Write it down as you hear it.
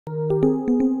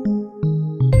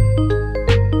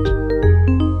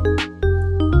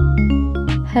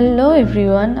Hello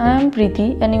everyone, I am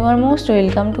Preeti and you are most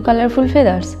welcome to Colourful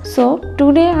Feathers. So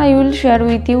today I will share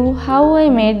with you how I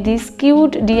made this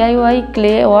cute DIY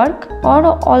clay work,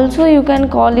 or also you can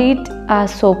call it a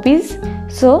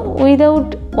showpiece. So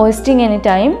without wasting any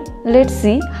time, let's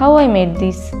see how I made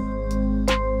this.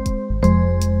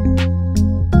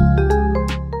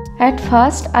 At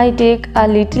first I take a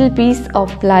little piece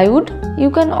of plywood.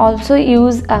 You can also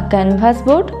use a canvas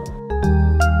board.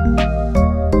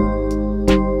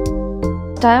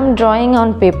 I am drawing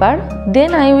on paper,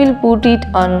 then I will put it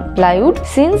on plywood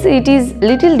since it is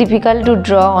little difficult to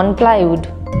draw on plywood.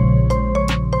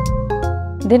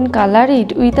 Then color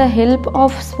it with the help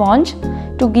of sponge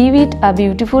to give it a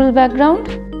beautiful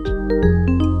background.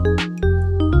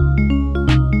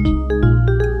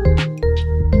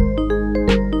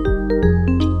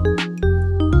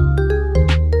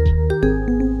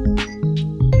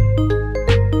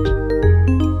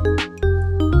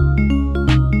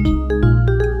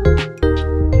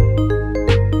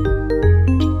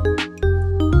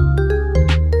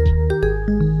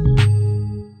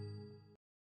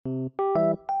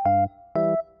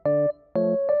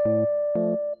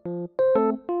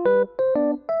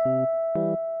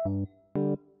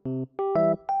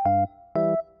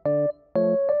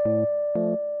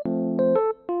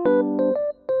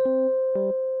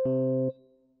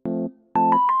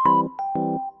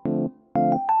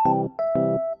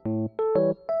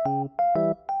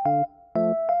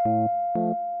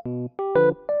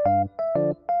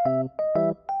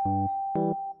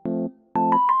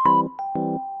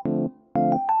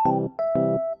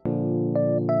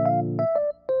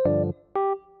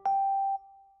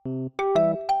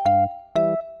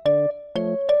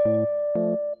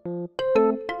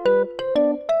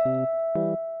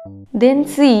 Then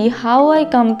see how I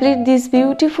complete this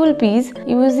beautiful piece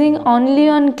using only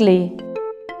on clay.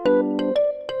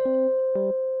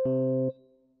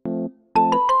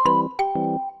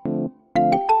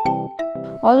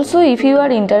 Also, if you are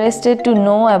interested to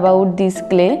know about this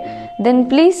clay, then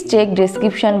please check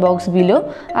description box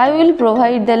below. I will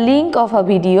provide the link of a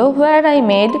video where I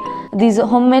made this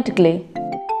homemade clay.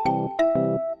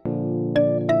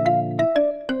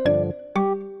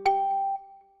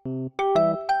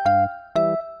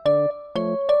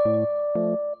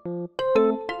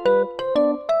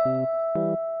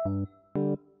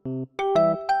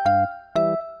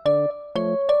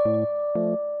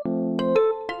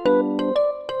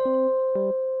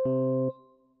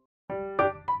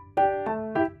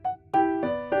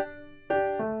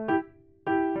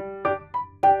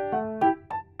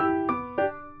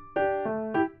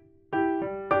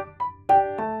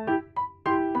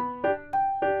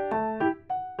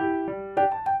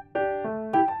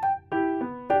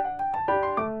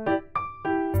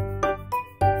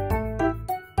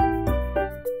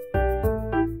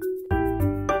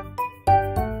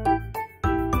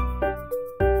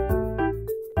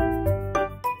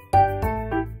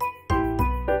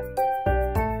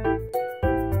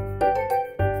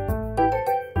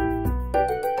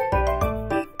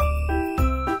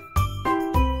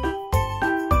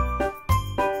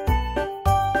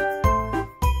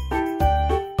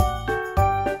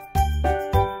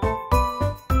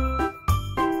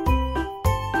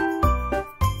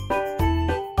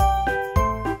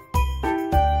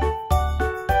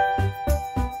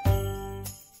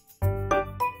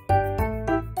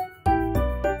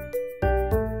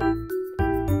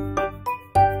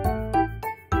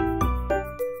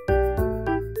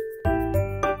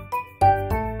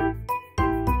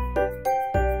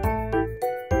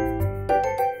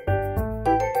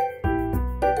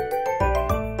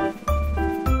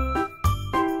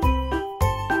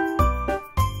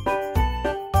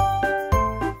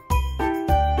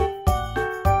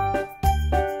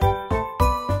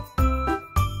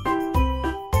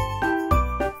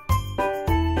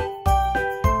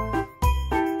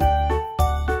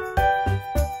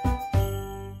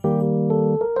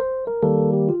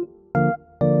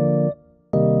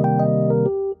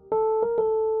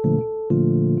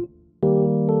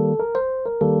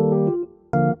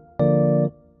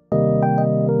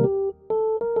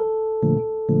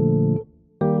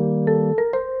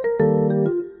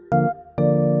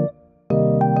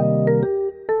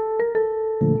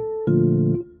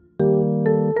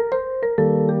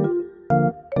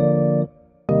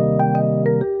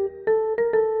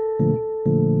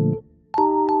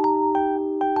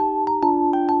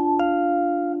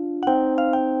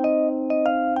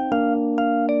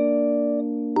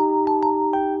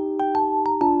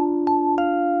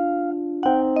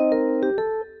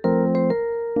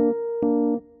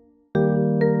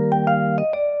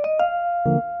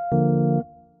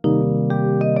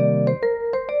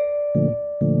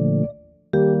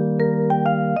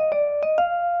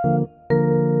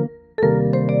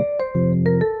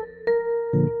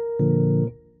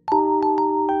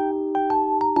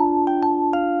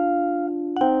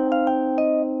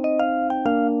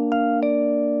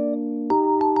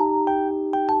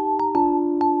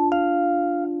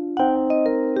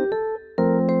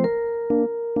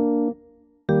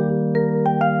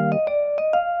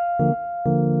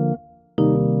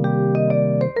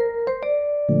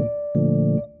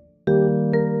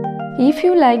 If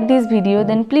you like this video,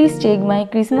 then please check my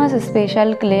Christmas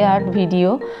special clay art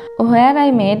video where I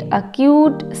made a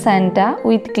cute Santa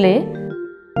with clay.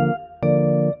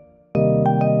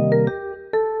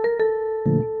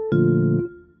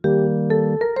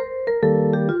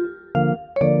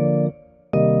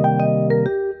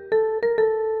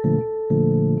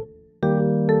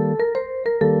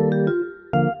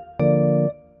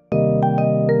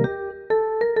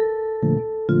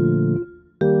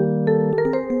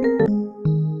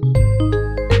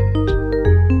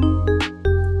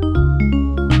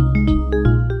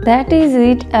 That is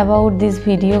it about this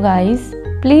video, guys.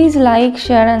 Please like,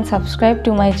 share and subscribe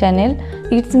to my channel.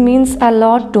 It means a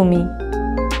lot to me.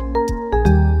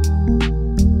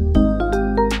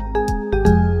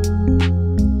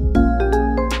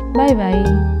 Bye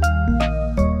bye.